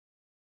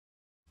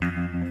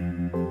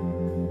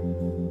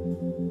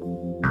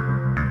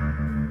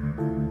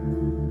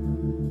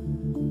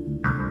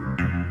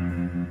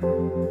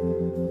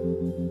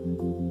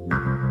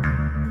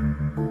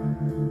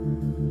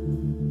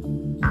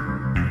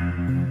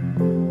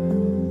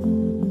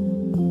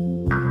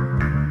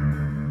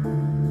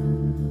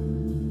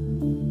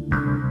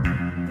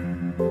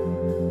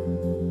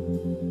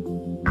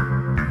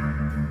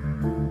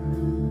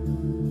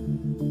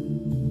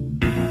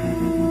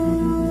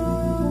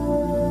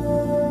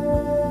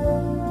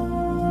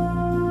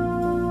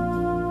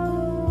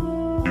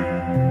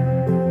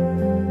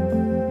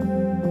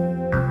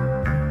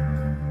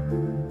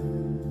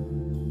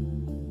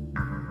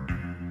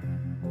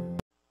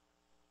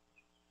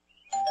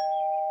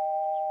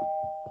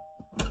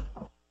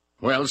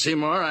Well,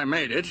 Seymour, I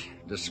made it,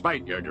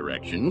 despite your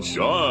directions.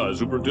 Ah,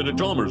 Superintendent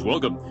Chalmers,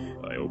 welcome.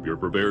 I hope you're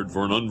prepared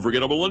for an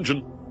unforgettable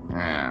luncheon.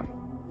 Yeah.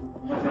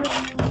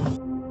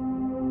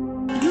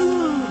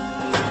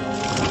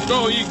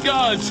 Oh, ye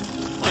gods!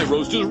 My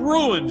roast is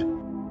ruined!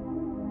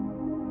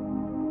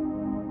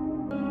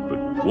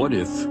 But what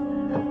if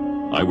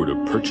I were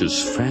to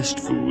purchase fast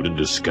food and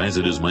disguise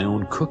it as my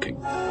own cooking?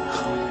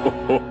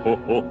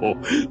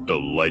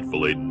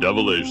 Delightfully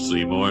devilish,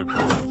 Seymour.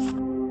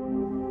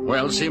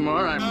 Well,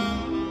 Seymour,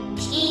 I'm...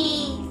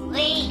 Key,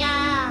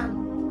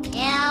 freedom,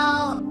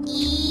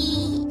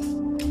 L-E,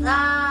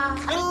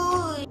 the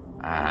food.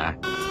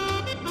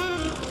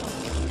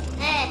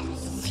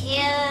 This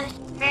here's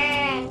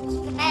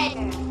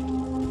better.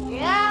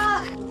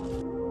 Yeah.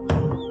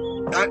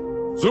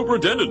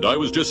 Superintendent, I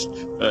was just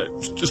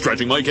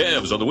stretching my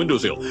calves on the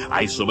windowsill.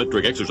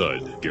 Isometric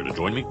exercise. Care to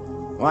join me?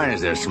 Why is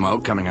there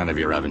smoke coming out of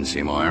your oven,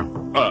 Seymour?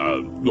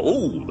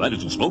 Oh, that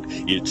isn't smoke.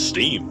 It's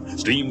steam.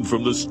 Steam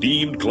from the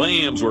steamed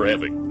clams we're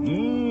having.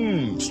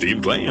 Mmm,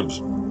 steamed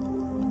clams.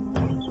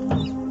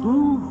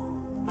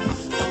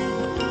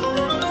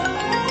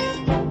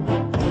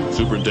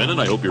 Superintendent,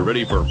 I hope you're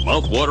ready for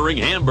mouth-watering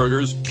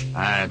hamburgers.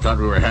 I thought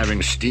we were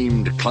having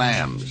steamed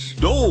clams.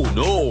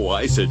 No,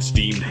 I said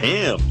steamed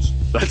hams.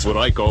 That's what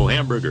I call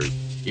hamburgers.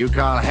 You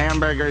call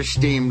hamburgers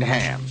steamed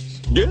hams?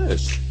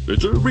 Yes,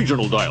 it's a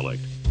regional dialect.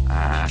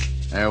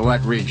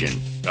 What region?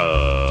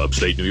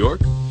 Upstate New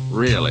York?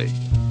 Really?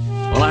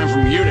 Well, I'm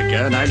from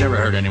Utica, and I never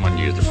heard anyone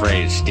use the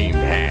phrase steamed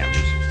hams.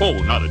 Oh,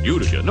 not in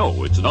Utica.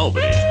 No, it's an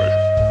Albany expression.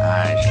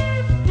 I see.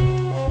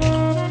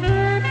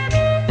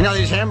 You know,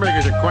 these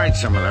hamburgers are quite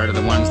similar to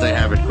the ones they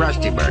have at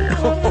Krusty Burger.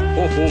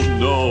 Oh,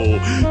 no.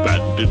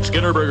 Patented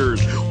Skinner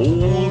Burgers.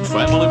 Old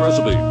family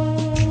recipe.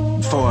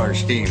 For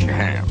steamed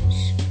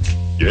hams.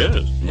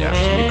 Yes. Yes,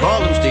 we call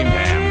them steamed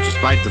hams,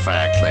 despite the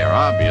fact they are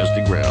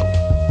obviously grilled.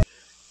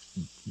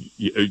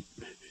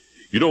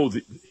 You know,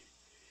 the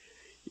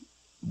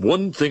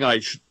one thing I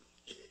should...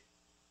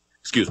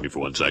 Excuse me for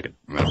 1 second.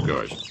 Of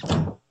course.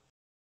 Burn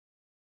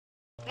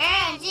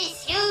this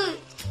suit.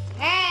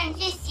 Burn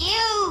this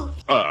suit.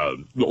 Oh,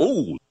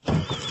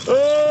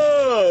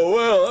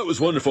 well, that was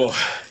wonderful.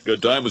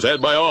 Good time was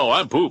had by all.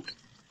 I'm pooped.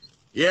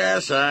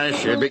 Yes, I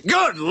should be.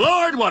 Good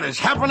Lord, what is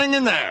happening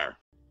in there?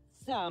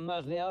 Some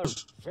of your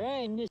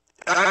friends.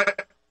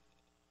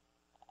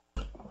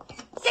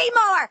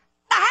 Seymour!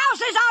 The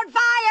house is on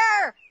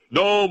fire!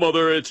 No,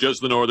 Mother, it's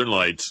just the Northern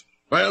Lights.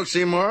 Well,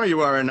 Seymour, you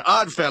are an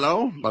odd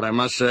fellow, but I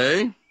must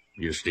say,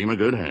 you steam a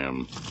good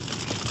ham.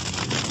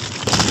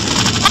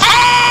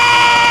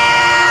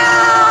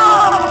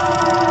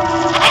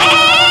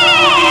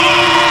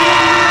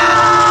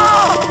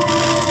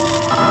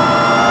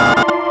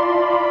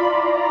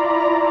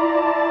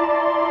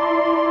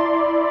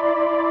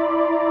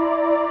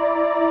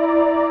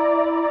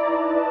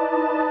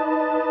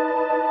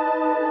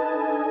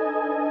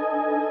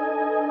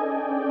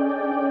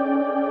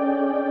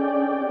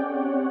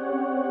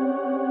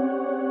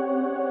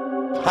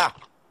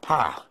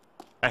 Ha!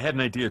 I had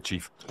an idea,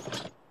 Chief.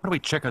 Why don't we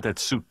check out that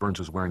suit Burns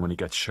was wearing when he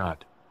got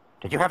shot?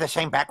 Did you have the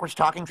same backwards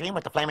talking dream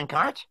with the flaming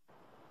cards?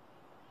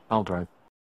 I'll drive.